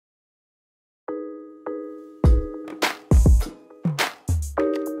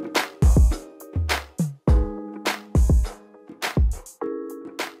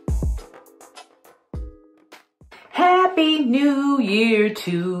Happy New Year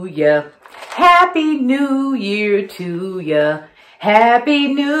to ya. Happy New Year to ya. Happy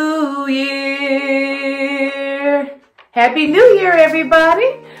New Year. Happy New Year,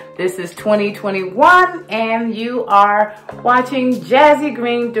 everybody. This is 2021 and you are watching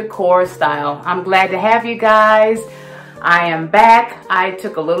Jazigreen Decor Style. I'm glad to have you guys. I am back. I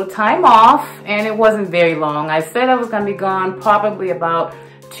took a little time off and it wasn't very long. I said I was going to be gone probably about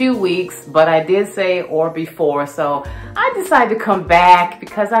 2 weeks, but I did say or before. So I decided to come back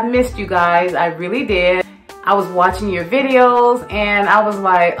because I missed you guys. I really did. I was watching your videos and I was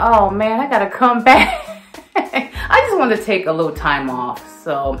like, oh man, I got to come back. I just wanted to take a little time off.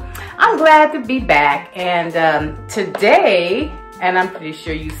 So I'm glad to be back. And today, and I'm pretty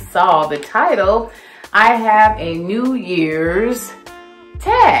sure you saw the title, I have a New Year's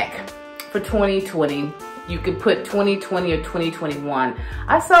tag for 2020. You could put 2020 or 2021.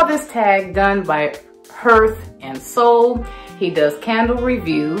 I saw this tag done by Hearth And Soul. He does candle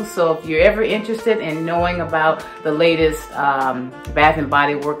reviews. So if you're ever interested in knowing about the latest Bath and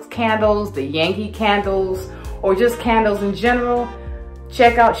Body Works candles, the Yankee candles, or just candles in general,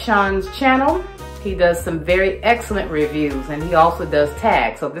 check out Shawn's channel. He does some very excellent reviews and he also does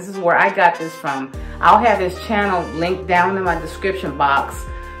tags. So this is where I got this from. I'll have his channel linked down in my description box.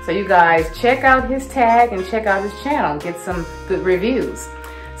 So you guys check out his tag and check out his channel. Get some good reviews.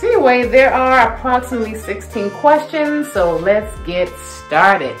 So anyway, there are approximately 16 questions. So let's get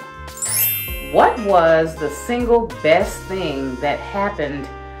started. What was the single best thing that happened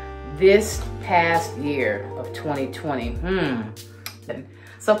this past year of 2020?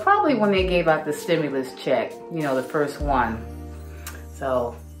 So probably when they gave out the stimulus check, you know, the first one.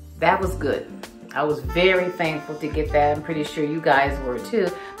 So that was good. I was very thankful to get that. I'm pretty sure you guys were too,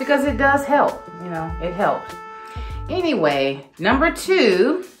 because it does help, you know, it helped. Anyway, number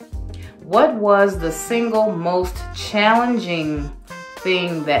 2, what was the single most challenging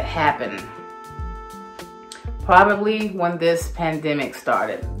thing that happened? Probably when this pandemic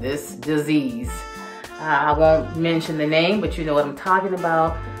started, this disease. I won't mention the name, but you know what I'm talking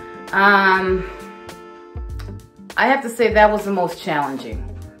about. I have to say that was the most challenging.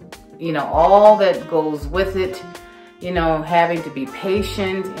 You know, all that goes with it, you know, having to be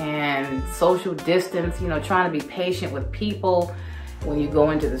patient and social distance, you know, trying to be patient with people when you go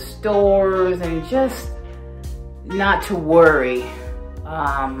into the stores and just not to worry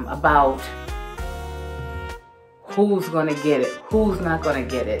about who's going to get it, who's not going to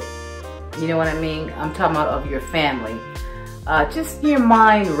get it. You know what I mean? I'm talking about of your family. Just your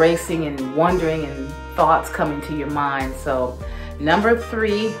mind racing and wondering and thoughts coming to your mind. So number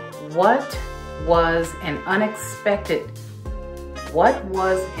 3, what was an unexpected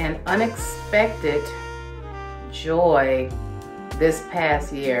joy this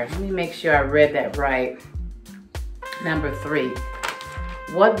past year? Let me make sure I read that right. Number 3,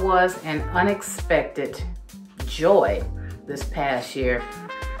 what was an unexpected joy this past year?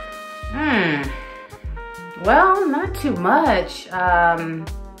 Well, not too much.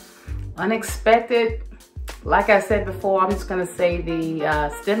 Unexpected, like I said before, I'm just gonna say the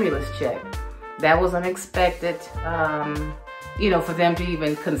stimulus check. That was unexpected, you know, for them to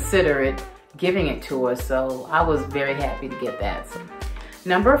even consider it, giving it to us. So I was very happy to get that. So,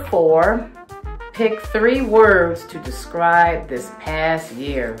 number 4, pick 3 words to describe this past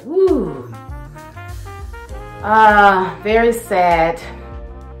year. Woo. Very sad.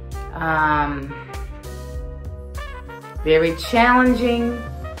 Very challenging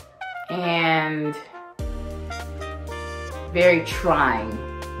and very trying.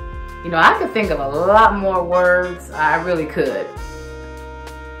 You know, I could think of a lot more words. I really could.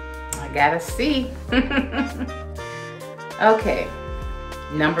 I gotta see. Okay.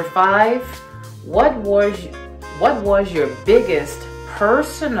 Number 5. What was your biggest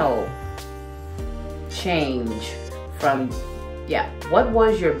personal change from? What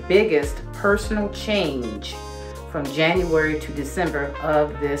was your biggest personal change from January to December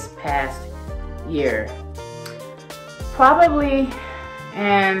of this past year? Probably,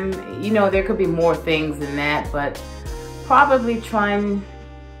 and you know, there could be more things than that, but probably trying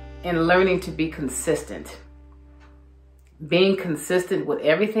and learning to be consistent. Being consistent with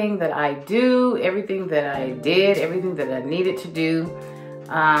everything that I do, everything that I did, everything that I needed to do.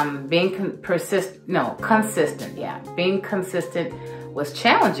 Being consistent. Yeah, being consistent was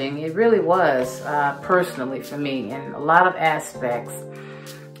challenging. It really was, personally for me, in a lot of aspects.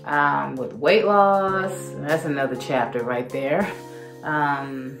 With weight loss, that's another chapter right there.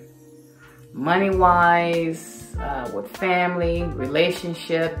 Money-wise, with family,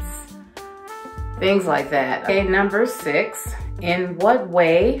 relationships, things like that. Okay, number 6. In what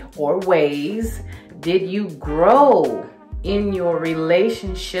way or ways did you grow in your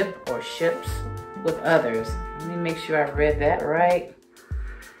relationship or ships with others. Let me make sure I read that right.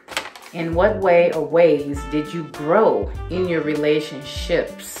 In what way or ways did you grow in your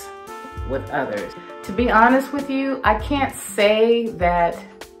relationships with others? To be honest with you, I can't say that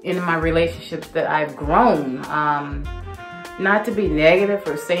in my relationships that I've grown. Not to be negative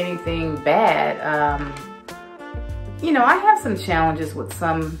or say anything bad. You know, I have some challenges with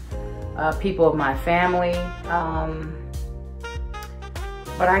some people of my family.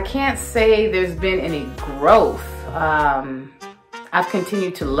 But I can't say there's been any growth. I've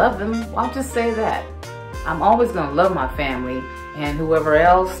continued to love them. I'll just say that. I'm always gonna love my family and whoever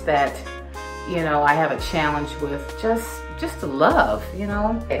else that, you know, I have a challenge with, just to love, you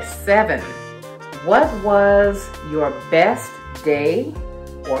know. Okay, 7. What was your best day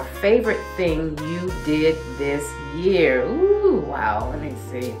or favorite thing you did this year? Ooh, wow, let me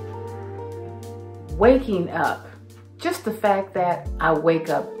see. Waking up. Just the fact that I wake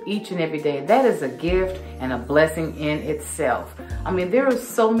up each and every day, that is a gift and a blessing in itself. I mean, there are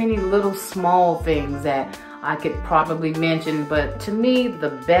so many little small things that I could probably mention, but to me, the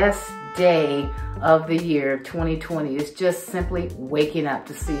best day of the year 2020 is just simply waking up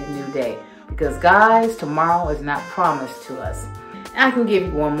to see a new day. Because guys, tomorrow is not promised to us. I can give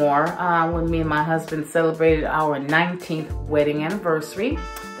you one more. When me and my husband celebrated our 19th wedding anniversary.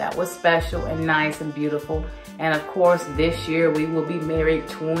 That was special and nice and beautiful. And of course, this year we will be married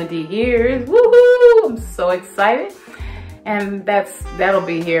 20 years. Woohoo! I'm so excited. And that'll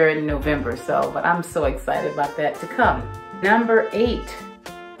be here in November. But I'm so excited about that to come. Number 8.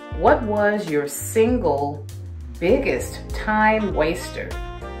 What was your single biggest time waster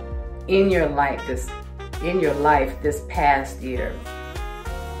in your life this past year?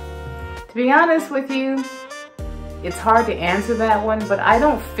 To be honest with you, it's hard to answer that one, but I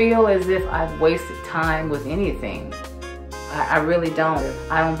don't feel as if I've wasted time with anything. I really don't.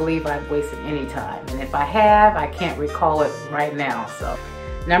 I don't believe I've wasted any time. And if I have, I can't recall it right now. So,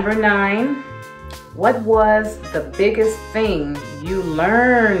 number 9, what was the biggest thing you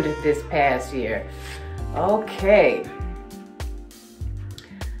learned this past year? Okay.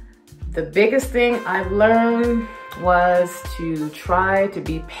 The biggest thing I've learned was to try to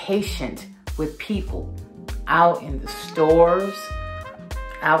be patient with people out in the stores,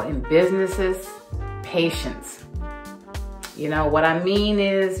 out in businesses. Patience. You know, what I mean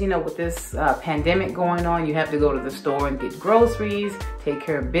is, you know, with this pandemic going on, you have to go to the store and get groceries, take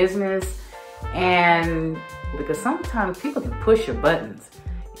care of business. And because sometimes people can push your buttons,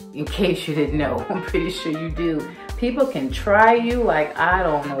 in case you didn't know, I'm pretty sure you do. People can try you like I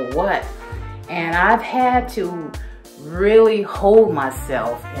don't know what. And I've had to really hold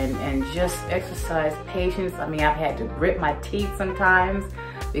myself and just exercise patience. I mean, I've had to grit my teeth sometimes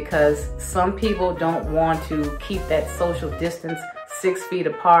because some people don't want to keep that social distance 6 feet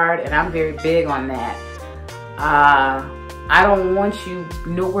apart, and I'm very big on that. I don't want you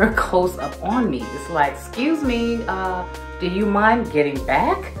nowhere close up on me. It's like, excuse me, do you mind getting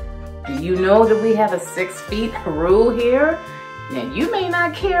back? Do you know that we have a 6 feet rule here? Now, you may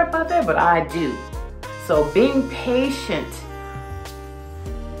not care about that, but I do. So being patient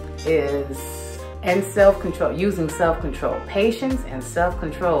and self-control, using self-control. Patience and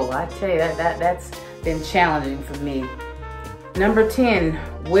self-control. I tell you, that's been challenging for me. Number 10,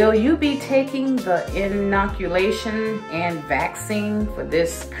 will you be taking the inoculation and vaccine for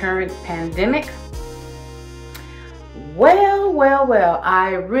this current pandemic? Well,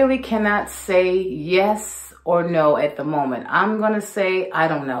 I really cannot say yes or no at the moment. I'm gonna say I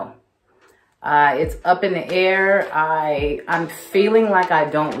don't know. It's up in the air. I'm feeling like I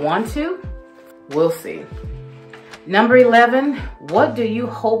don't want to. We'll see. Number 11, what do you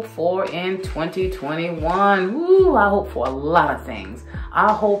hope for in 2021? Woo, I hope for a lot of things.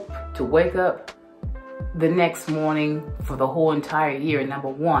 I hope to wake up the next morning for the whole entire year, number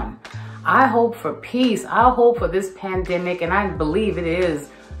 1. I hope for peace. I hope for this pandemic, and I believe it is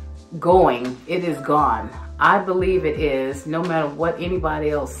going. It is gone. I believe it is. No matter what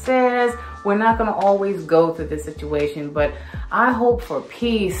anybody else says, we're not going to always go through this situation, but I hope for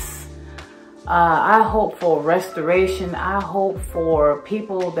peace. I hope for restoration. I hope for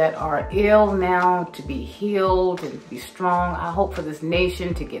people that are ill now to be healed and to be strong. I hope for this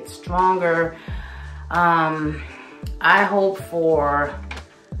nation to get stronger. I hope for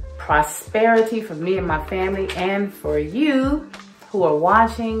prosperity for me and my family, and for you who are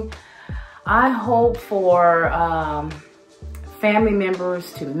watching. I hope for family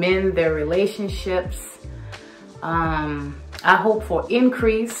members to mend their relationships. I hope for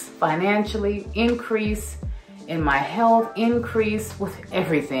increase financially, increase in my health, increase with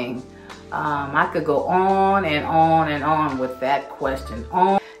everything. I could go on and on and on with that question.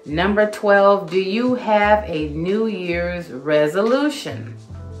 Number 12, do you have a New Year's resolution?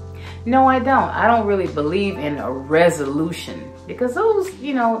 No, I don't. I don't really believe in a resolution because those,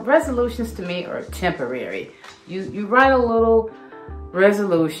 you know, resolutions to me are temporary. You write a little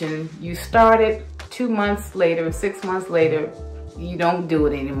resolution, you start it 2 months later, 6 months later, you don't do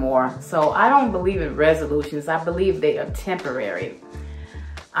it anymore. So I don't believe in resolutions. I believe they are temporary.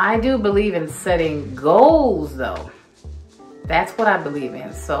 I do believe in setting goals though. That's what I believe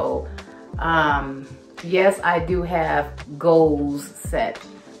in. So yes, I do have goals set.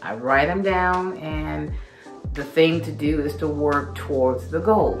 I write them down, and the thing to do is to work towards the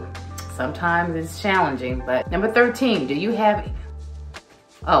goal. Sometimes it's challenging, but number 13, do you have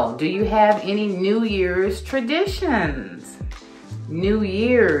any New Year's traditions? New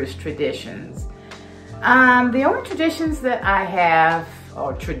Year's traditions. The only traditions that I have,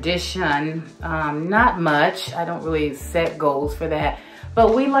 or tradition, not much. I don't really set goals for that.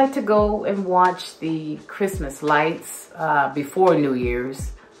 But we like to go and watch the Christmas lights before New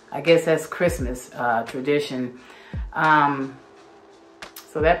Year's. I guess that's Christmas tradition.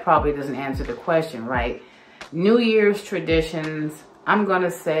 So that probably doesn't answer the question, right? New Year's traditions, I'm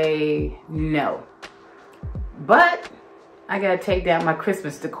gonna say no. But I gotta take down my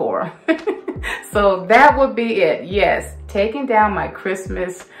Christmas decor. So that would be it. Yes, taking down my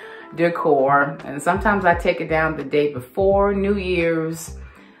Christmas decor. And sometimes I take it down the day before New Year's.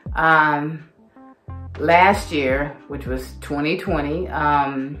 Last year, which was 2020,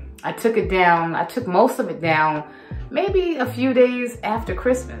 I took it down. I took most of it down maybe a few days after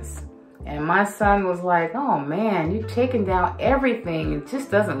Christmas. And my son was like, oh man, you're taking down everything. It just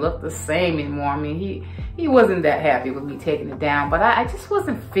doesn't look the same anymore. I mean, he wasn't that happy with me taking it down, but I just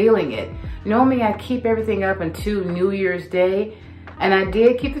wasn't feeling it. Normally I keep everything up until New Year's Day, and I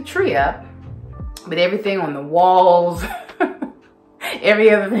did keep the tree up, but everything on the walls,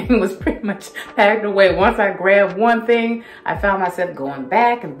 every other thing was pretty much packed away. Once I grabbed one thing, I found myself going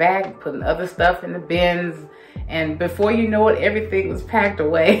back and back, putting other stuff in the bins, and before you know it, everything was packed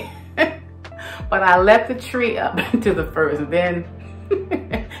away. But I left the tree up to the first, and then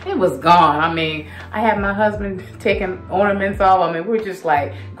it was gone. I mean, I had my husband taking ornaments off. I mean, we're just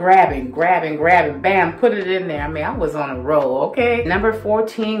like grabbing, bam, put it in there. I mean, I was on a roll, okay? Number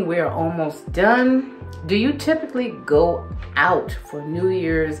 14, we're almost done. Do you typically go out for New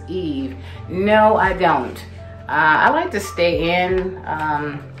Year's Eve? No, I don't. I like to stay in.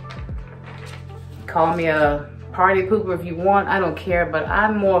 Call me a party pooper if you want, I don't care, but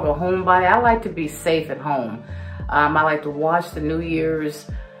I'm more of a homebody. I like to be safe at home. I like to watch the New Year's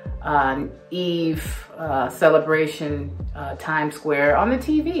Eve celebration, Times Square on the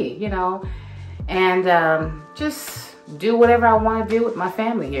TV, you know, and just do whatever I want to do with my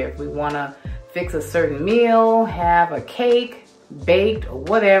family here. If we want to fix a certain meal, have a cake, baked, or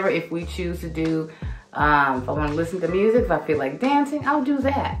whatever, if we choose to do. If I want to listen to music, if I feel like dancing, I'll do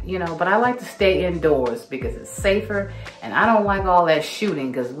that, you know. But I like to stay indoors because it's safer, and I don't like all that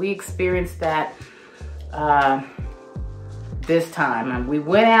shooting because we experienced that this time. And we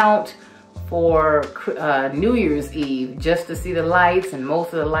went out for New Year's Eve just to see the lights, and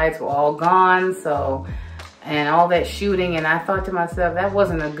most of the lights were all gone. So, and all that shooting, and I thought to myself, that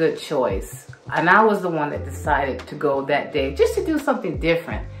wasn't a good choice. And I was the one that decided to go that day just to do something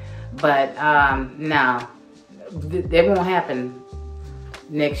different. But no, that won't happen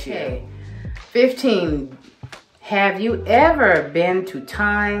next year. 15, have you ever been to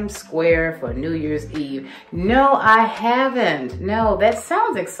Times Square for New Year's Eve? No, I haven't. No, that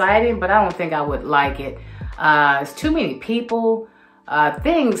sounds exciting, but I don't think I would like it. It's too many people.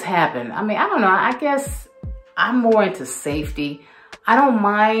 Things happen. I mean, I don't know. I guess I'm more into safety. I don't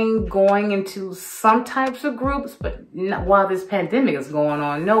mind going into some types of groups, but not while this pandemic is going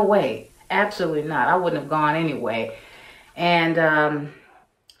on. No way. Absolutely not. I wouldn't have gone anyway. And I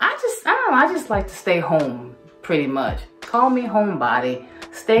don't know, I just like to stay home pretty much. Call me homebody.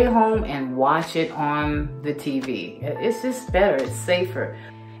 Stay home and watch it on the TV. It's just better. It's safer.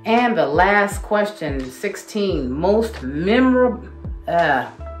 And the last question, 16, most memorable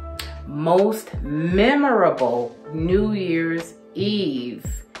New Year's Eve.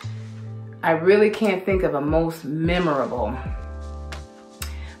 I really can't think of a most memorable.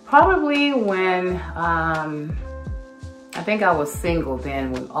 Probably when I think I was single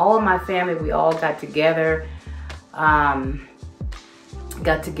then, when all of my family, we all got together and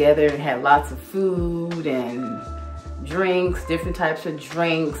had lots of food and drinks, different types of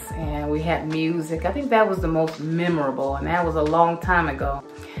drinks, and we had music. I think that was the most memorable, and that was a long time ago.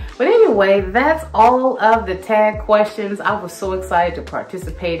 But anyway, that's all of the tag questions. I was so excited to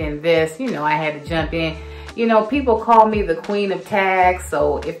participate in this. You know, I had to jump in. You know, people call me the queen of tags,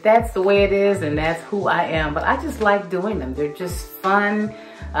 so if that's the way it is, then that's who I am. But I just like doing them. They're just fun.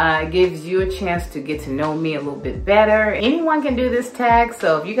 It gives you a chance to get to know me a little bit better. Anyone can do this tag,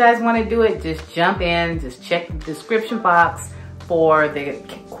 so if you guys want to do it, just jump in. Just check the description box for the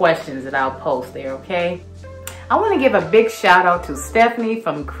questions that I'll post there, okay? I want to give a big shout out to Stephanie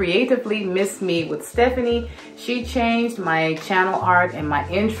from Creatively Miss Me with Stephanie. She changed my channel art and my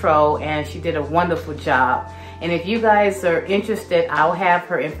intro, and she did a wonderful job. And if you guys are interested, I'll have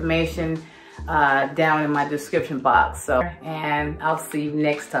her information down in my description box. And I'll see you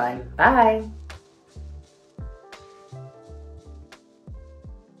next time. Bye.